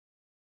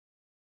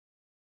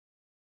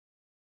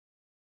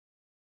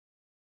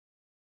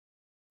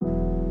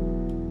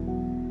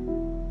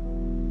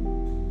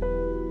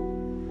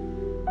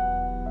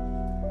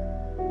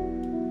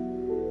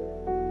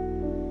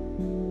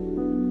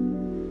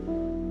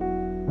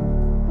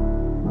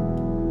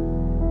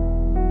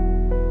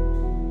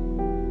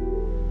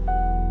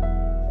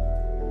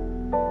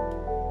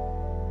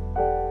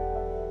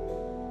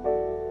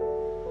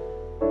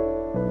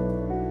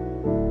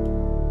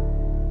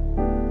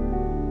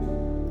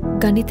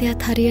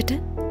ගණිතයත් හරියට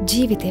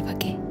ජීවිතය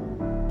වගේ.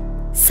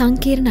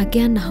 සංකීර්ණ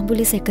අගයන් අහඹු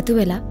ලෙස එකතු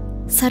වෙලා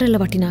සරල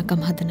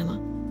වටිනාකම් හදනවා.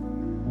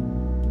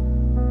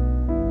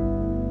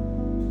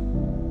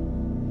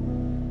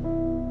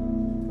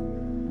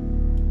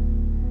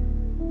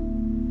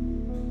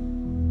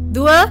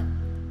 දුව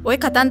ඔය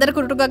කතන්දර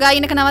කුරුටු ගගා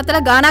ඉනක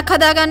නවත්තලා ගානක්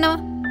හදා ගන්නවා.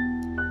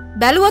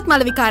 බැලුවොත්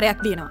මල විකාරයක්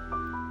දිනවා.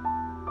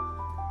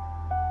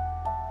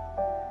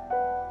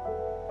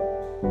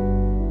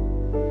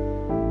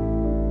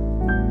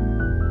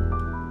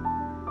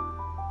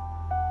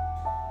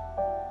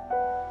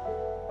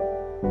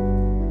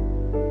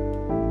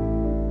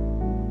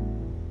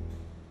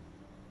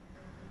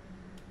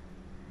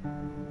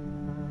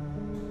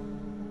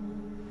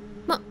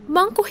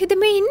 මං කොහෙද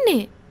මේ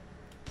ඉන්නේ?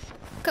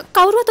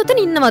 කවුරුවත් ඔතන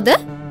ඉන්නවද?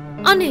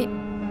 අනේ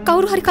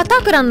කවුරු හරි කතා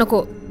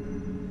කරන්නකෝ.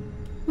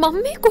 මම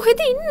මේ කොහෙද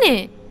ඉන්නේ?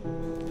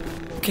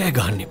 කෑ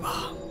ගහන්න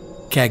එපා.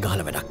 කෑ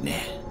ගහලා වැඩක්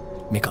නෑ.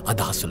 මේක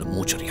අදහස්වල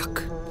මෝචරියක්.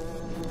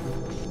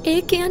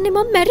 ඒ කියන්නේ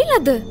මම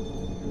මැරිලාද?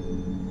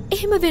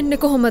 එහෙම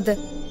වෙන්නේ කොහොමද?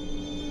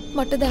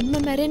 මට දැන්ම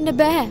මැරෙන්න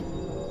බෑ.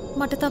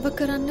 මට තව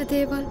කරන්න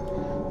දේවල්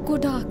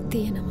ගොඩාක්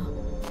තියෙනවා.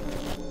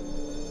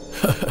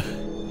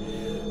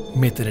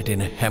 මෙතනට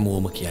එන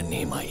හැමෝම කියන්නේ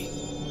එහෙමයි.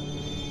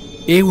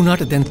 ඒ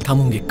වුණාට දැන්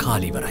තමුන්ගේ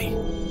කාලය ඉවරයි.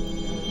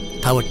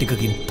 තව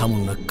ටිකකින්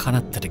තමුන්ව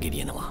කනත්තට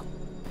ගෙනියනවා.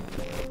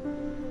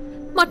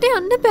 මට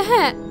යන්න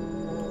බෑ.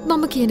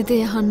 මම කියන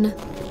දේ අහන්න.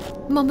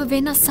 මම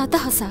වෙනස්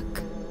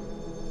අදහසක්.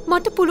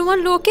 මට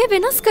පුළුවන් ලෝකේ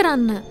වෙනස්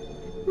කරන්න.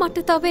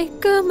 මට තව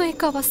එකම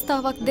එක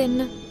අවස්ථාවක් දෙන්න.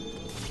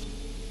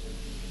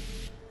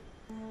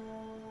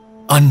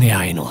 අන්න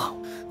එයා එනවා.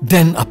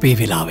 දැන් අපේ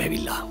වෙලාව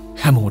ඇවිල්ලා.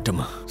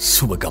 හැමෝටම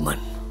සුබ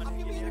ගමන්.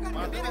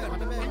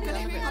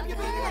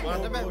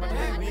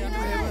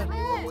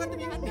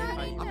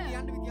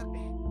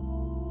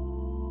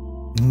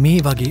 මේ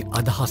වගේ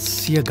අදහස්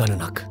සිය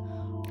ගණනක්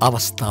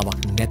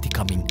අවස්ථාවක්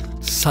නැතිකමින්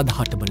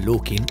සදහටම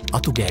ලෝකෙන්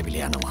අතුගෑවිල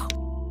යනවා.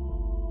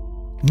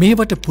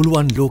 මේවට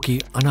පුළුවන්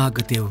ලෝකයේ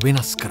අනාගතය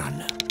වෙනස් කරන්න.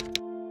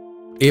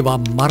 ඒවා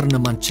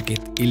මරණ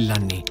මංචකෙත්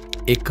ඉල්ලන්නේ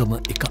එකම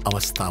එක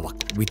අවස්ථාවක්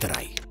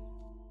විතරයි.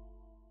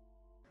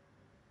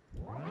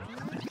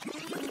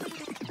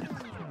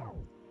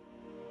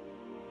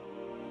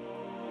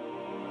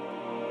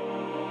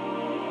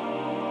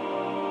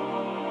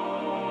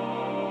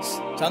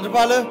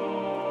 චන්ද්‍රපාල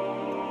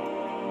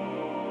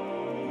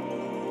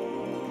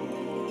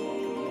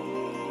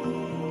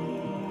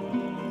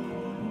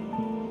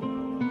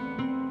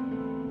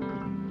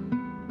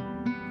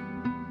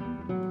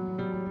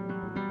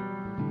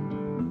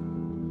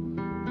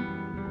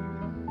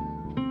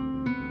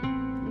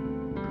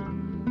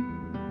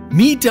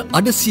මීට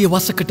අඩසිය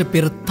වසකට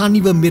පෙර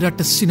තනිව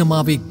මෙරට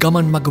සිනමාවේ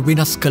ගමන් මග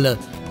වෙනස් කළ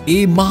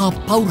ඒ මහා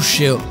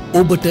පෞරුෂය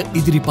ඔබට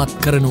ඉදිරිපත්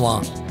කරනවා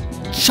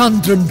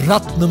චන්ද්‍රන්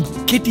රත්නම්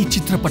කෙටි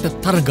චිත්‍රපට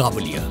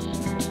තරගාවලිය.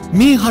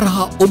 මේ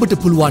හරහා ඔබට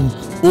පුළුවන්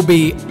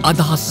ඔබේ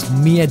අදහස්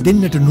මිය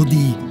දෙන්නට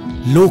නොදී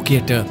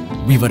ලෝකයට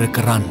විවර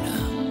කරන්න.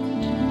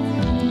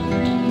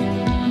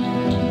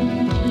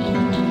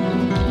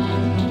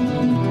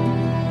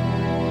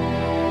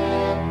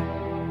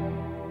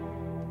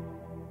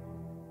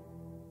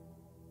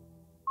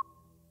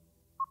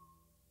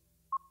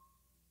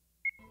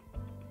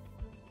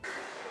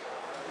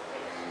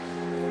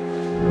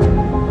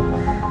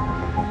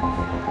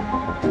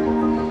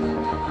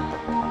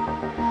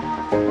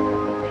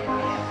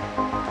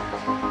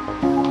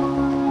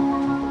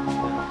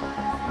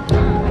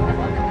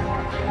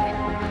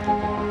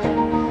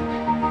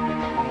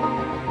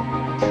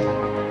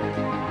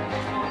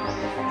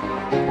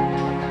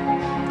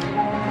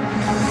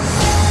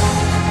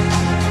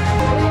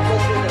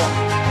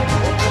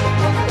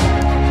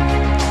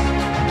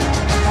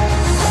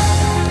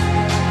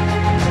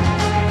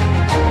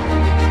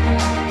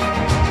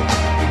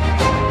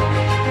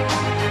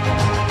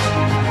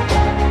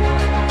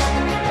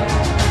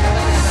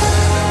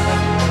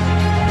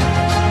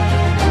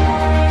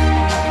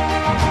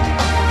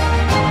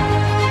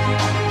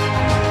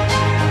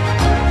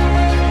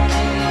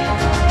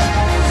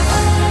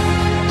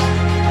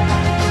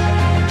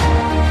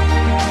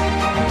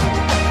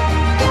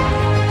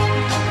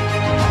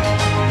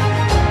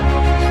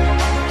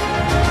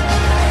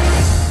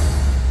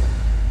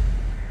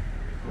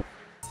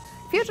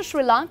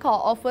 Sri Lanka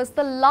offers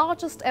the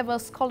largest ever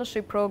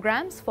scholarship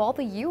programs for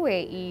the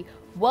UAE,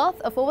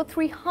 worth of over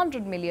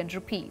 300 million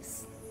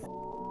rupees.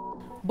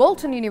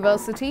 Bolton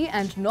University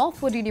and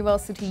Northwood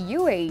University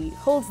UAE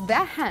holds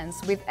their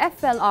hands with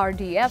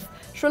FLRDF,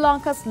 Sri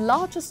Lanka's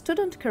largest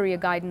student career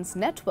guidance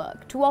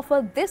network, to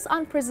offer this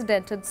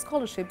unprecedented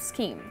scholarship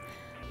scheme.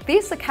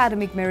 These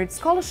academic merit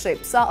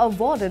scholarships are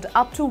awarded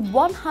up to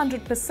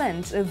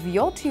 100% of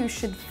your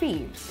tuition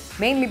fee,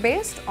 mainly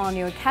based on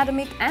your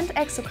academic and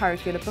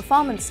extracurricular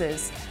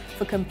performances.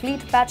 For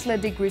complete bachelor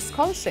degree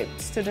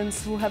scholarships,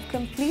 students who have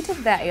completed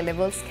their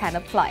A-levels can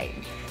apply.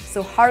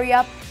 So hurry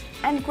up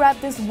and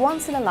grab this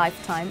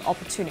once-in-a-lifetime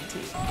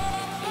opportunity.